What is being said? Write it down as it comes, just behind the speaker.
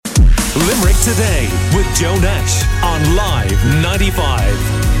Limerick Today with Joe Nash on Live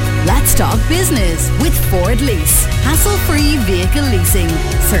 95. Let's talk business with Ford Lease. Hassle-free vehicle leasing.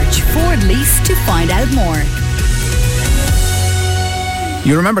 Search Ford Lease to find out more.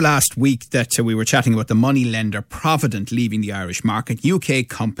 You remember last week that we were chatting about the money lender Provident leaving the Irish market. UK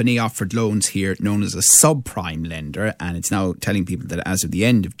company offered loans here known as a subprime lender, and it's now telling people that as of the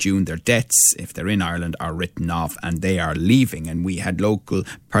end of June their debts, if they're in Ireland, are written off and they are leaving. And we had local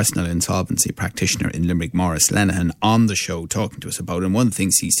personal insolvency practitioner in Limerick, Maurice Lenihan, on the show talking to us about it. And one of the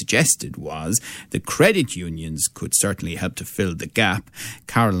things he suggested was that credit unions could certainly help to fill the gap.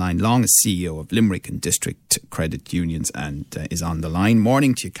 Caroline Long is CEO of Limerick and District Credit Unions and is on the line.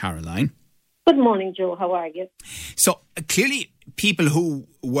 Morning to you, Caroline. Good morning, Joe. How are you? So clearly people who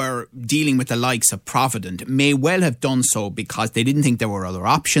were dealing with the likes of Provident may well have done so because they didn't think there were other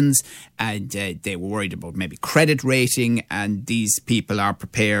options, and they were worried about maybe credit rating, and these people are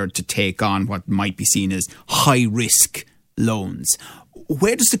prepared to take on what might be seen as high risk loans.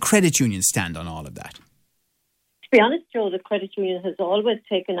 Where does the credit union stand on all of that? To be honest, Joe, the credit union has always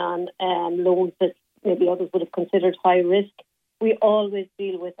taken on loans that maybe others would have considered high risk. We always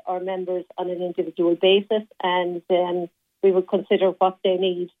deal with our members on an individual basis, and we would consider what they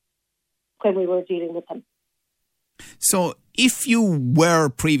need when we were dealing with them. So if you were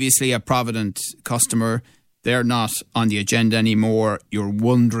previously a Provident customer, they're not on the agenda anymore, you're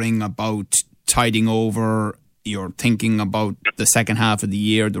wondering about tiding over, you're thinking about the second half of the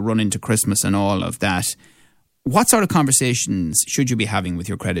year, the run into Christmas and all of that, what sort of conversations should you be having with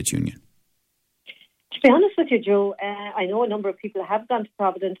your credit union? To be honest with you, Joe, I know a number of people have gone to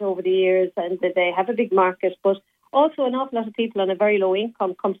Provident over the years and that they have a big market, but also an awful lot of people on a very low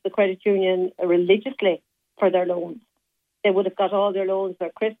income come to the credit union religiously for their loans. They would have got all their loans, their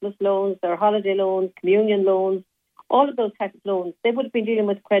Christmas loans, their holiday loans, communion loans, all of those types of loans. They would have been dealing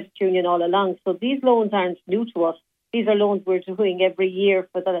with the credit union all along. So these loans aren't new to us. These are loans we're doing every year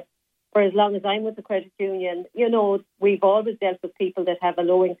for as long as I'm with the credit union. You know, we've always dealt with people that have a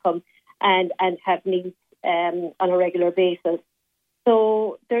low income and have needs on a regular basis.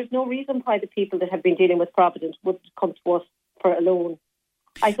 So there's no reason why the people that have been dealing with Provident would come to us for a loan.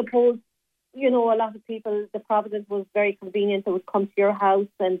 I suppose, you know, a lot of people, the Provident was very convenient. They would come to your house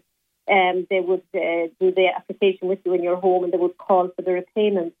and they would do the application with you in your home, and they would call for the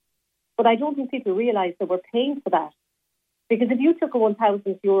repayment. But I don't think people realise that we're paying for that. Because if you took a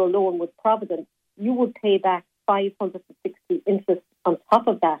 €1,000 loan with Provident, you would pay back 560 interest on top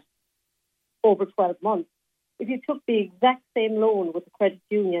of that over 12 months. If you took the exact same loan with the credit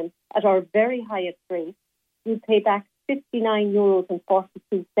union at our very highest rate, you'd pay back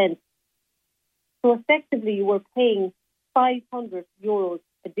 €59.42. So effectively, you were paying €500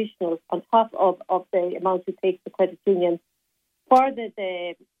 additional on top of the amount you pay to the credit union for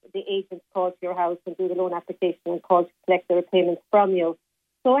the agents call to your house and do the loan application and call to collect the repayments from you.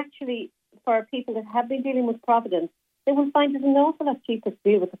 So actually, for people that have been dealing with Provident, they will find it an awful lot cheaper to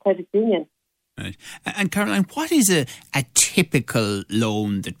deal with the credit union. Right. And Caroline, what is a typical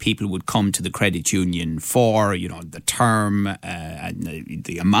loan that people would come to the credit union for, you know, the term and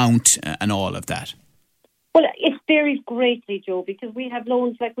the amount and all of that? Well, it varies greatly, Joe, because we have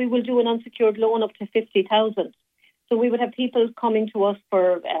loans, like we will do an unsecured loan up to 50,000. So we would have people coming to us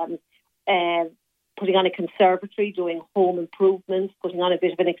for putting on a conservatory, doing home improvements, putting on a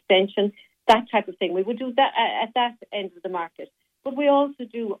bit of an extension, that type of thing. We would do that at that end of the market. But we also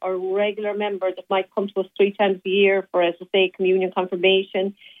do a regular member that might come to us 3 times a year for, as I say, communion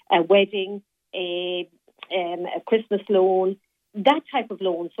confirmation, a wedding, a Christmas loan, that type of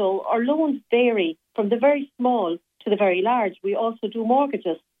loan. So our loans vary from the very small to the very large. We also do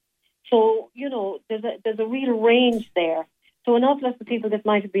mortgages. So, you know, there's a real range there. So an awful lot of people that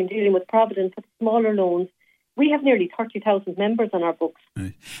might have been dealing with Provident for smaller loans, we have nearly 30,000 members on our books.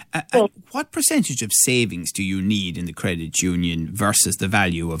 Right. And what percentage of savings do you need in the credit union versus the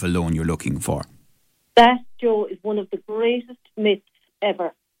value of a loan you're looking for? That, Joe, is one of the greatest myths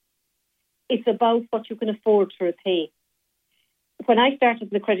ever. It's about what you can afford to repay. When I started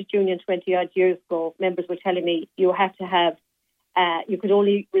the credit union 20-odd years ago, members were telling me you had to have, you could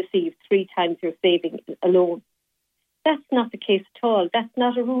only receive 3 times your savings a loan. That's not the case at all. That's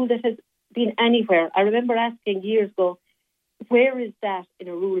not a rule that has been anywhere. I remember asking years ago, where is that in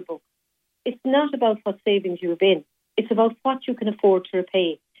a rule book? It's not about what savings you have in. It's about what you can afford to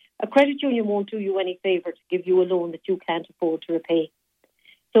repay. A credit union won't do you any favour to give you a loan that you can't afford to repay.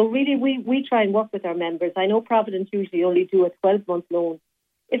 So really, we try and work with our members. I know Provident usually only do a 12-month loan.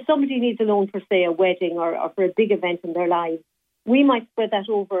 If somebody needs a loan for, say, a wedding or for a big event in their lives, we might spread that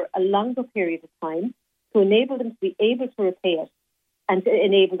over a longer period of time to enable them to be able to repay it and to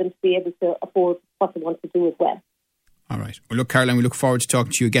enable them to be able to afford what they want to do as well. All right. Well, look, Caroline, we look forward to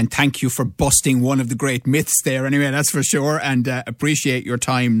talking to you again. Thank you for busting one of the great myths there anyway, that's for sure, and appreciate your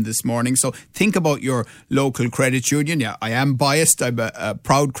time this morning. So think about your local credit union. Yeah, I am biased. I'm a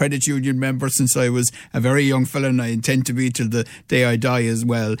proud credit union member since I was a very young fella, and I intend to be till the day I die as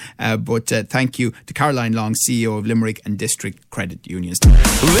well. But thank you to Caroline Long, CEO of Limerick and District Credit Unions.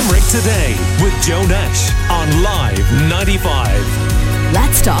 Limerick Today with Joe Nash on Live 95.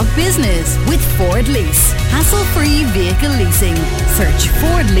 Let's talk business with Ford Lease. Hassle-free vehicle leasing. Search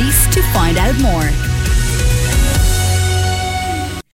Ford Lease to find out more.